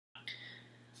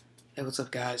Hey, what's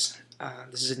up, guys?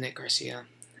 This is Nick Garcia,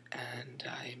 and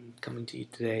I'm coming to you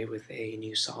today with a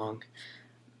new song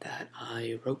that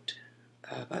I wrote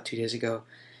about 2 days ago.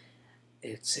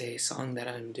 It's a song that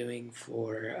I'm doing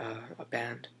for a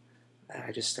band that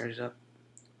I just started up.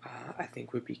 I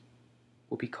think would be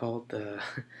called the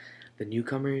the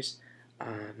Newcomers.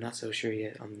 I'm not so sure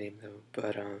yet on the name though,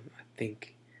 but I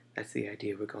think that's the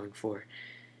idea we're going for.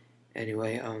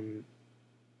 Anyway,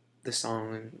 the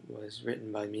song was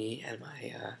written by me and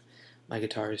my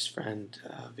guitarist friend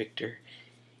Victor.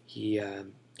 He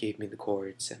gave me the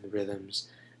chords and the rhythms,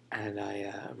 and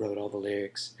I wrote all the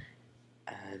lyrics.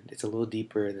 And it's a little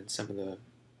deeper than some of the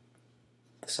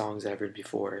songs that I've written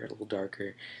before, a little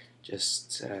darker,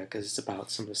 just because it's about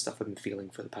some of the stuff I've been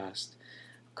feeling for the past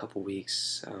couple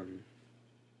weeks.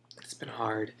 It's been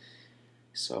hard,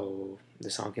 so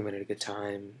the song came in at a good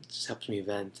time. It just helps me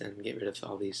vent and get rid of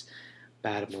all these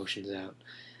bad emotions out.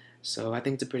 So I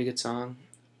think it's a pretty good song.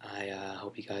 I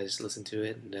hope you guys listen to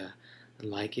it and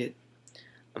like it.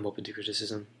 I'm open to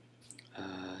criticism.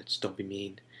 Just don't be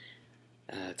mean.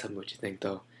 Tell me what you think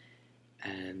though,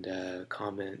 and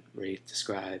comment, rate,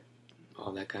 describe,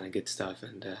 all that kind of good stuff.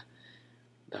 And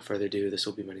without further ado, this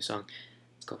will be my new song.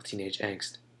 It's called Teenage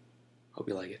Angst. Hope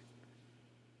you like it.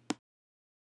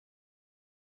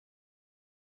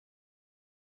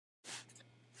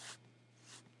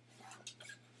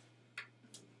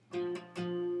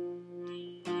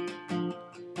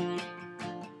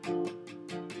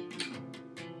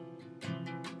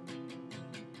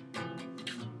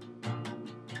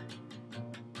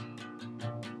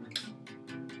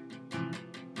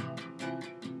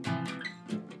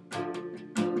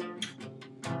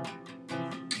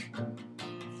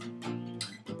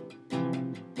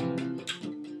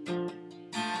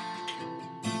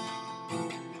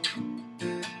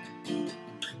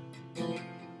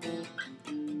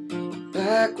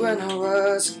 Back when I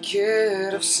was a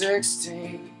kid of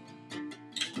 16,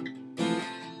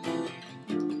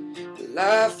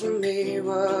 life for me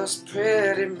was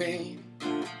pretty mean,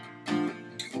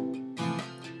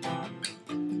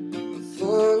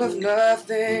 full of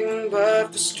nothing but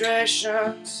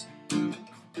frustrations,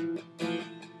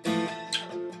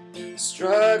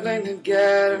 struggling to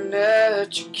get an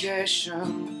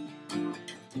education.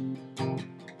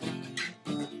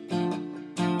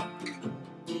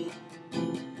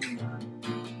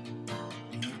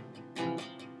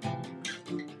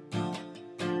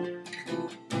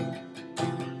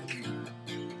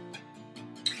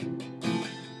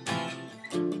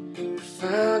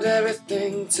 Found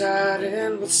everything tied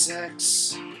in with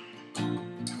sex.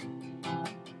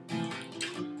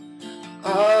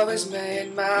 Always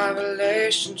made my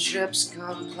relationships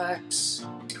complex.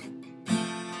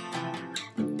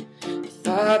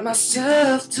 Thought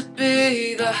myself to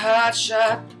be the hot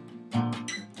shot,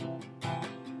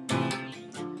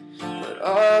 but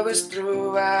always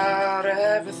threw out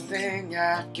everything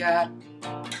I got.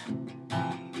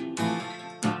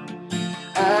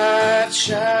 I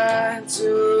try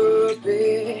to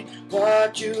be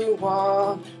what you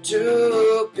want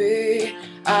to be.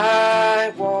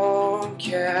 I won't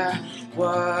care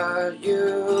what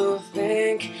you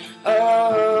think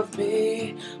of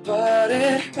me, but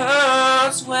it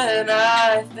hurts when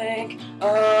I think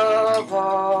of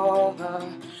all the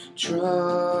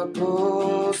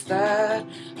troubles that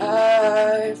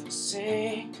I've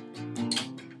seen.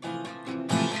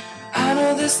 I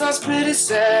know this sounds pretty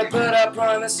sad, but I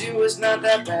promise you it's not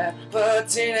that bad. But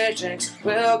teenage angst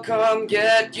will come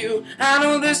get you. I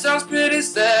know this sounds pretty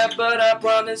sad, but I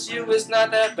promise you it's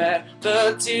not that bad.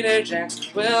 The teenage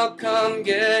angst will come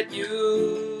get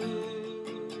you.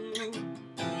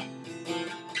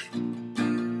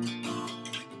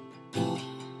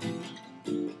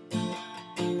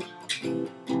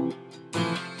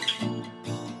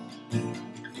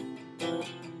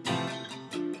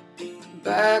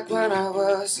 Back when I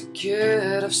was a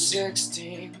kid of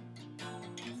 16,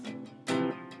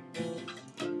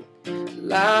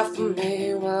 life for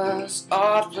me was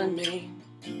awfully mean,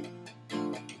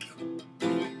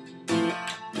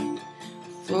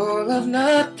 full of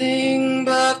nothing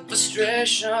but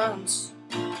frustrations,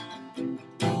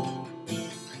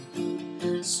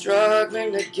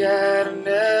 struggling to get an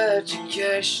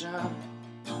education.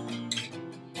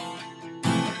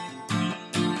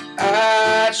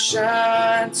 I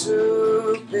try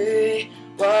to be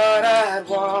what I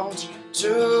want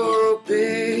to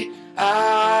be.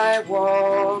 I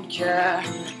won't care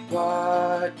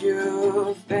what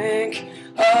you think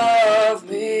of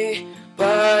me,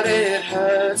 but it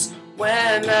hurts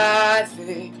when I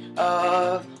think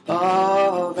of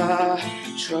all the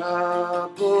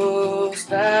troubles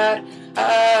that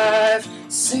I've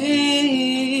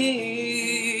seen.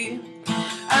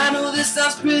 I know this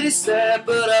sounds pretty sad,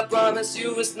 but I promise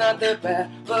you it's not that bad.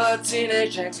 But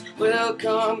teenage angst will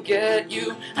come get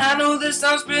you. I know this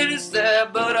sounds pretty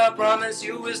sad, but I promise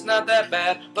you it's not that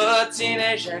bad. But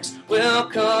teenage angst will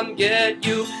come get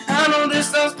you. I know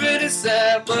this sounds pretty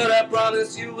sad, but I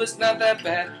promise you it's not that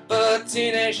bad. But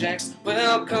teenage angst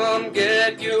will come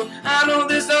get you. I know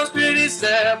this sounds pretty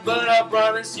sad, but I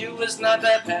promise you it's not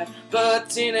that bad. But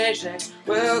teenage angst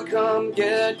will come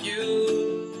get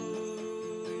you.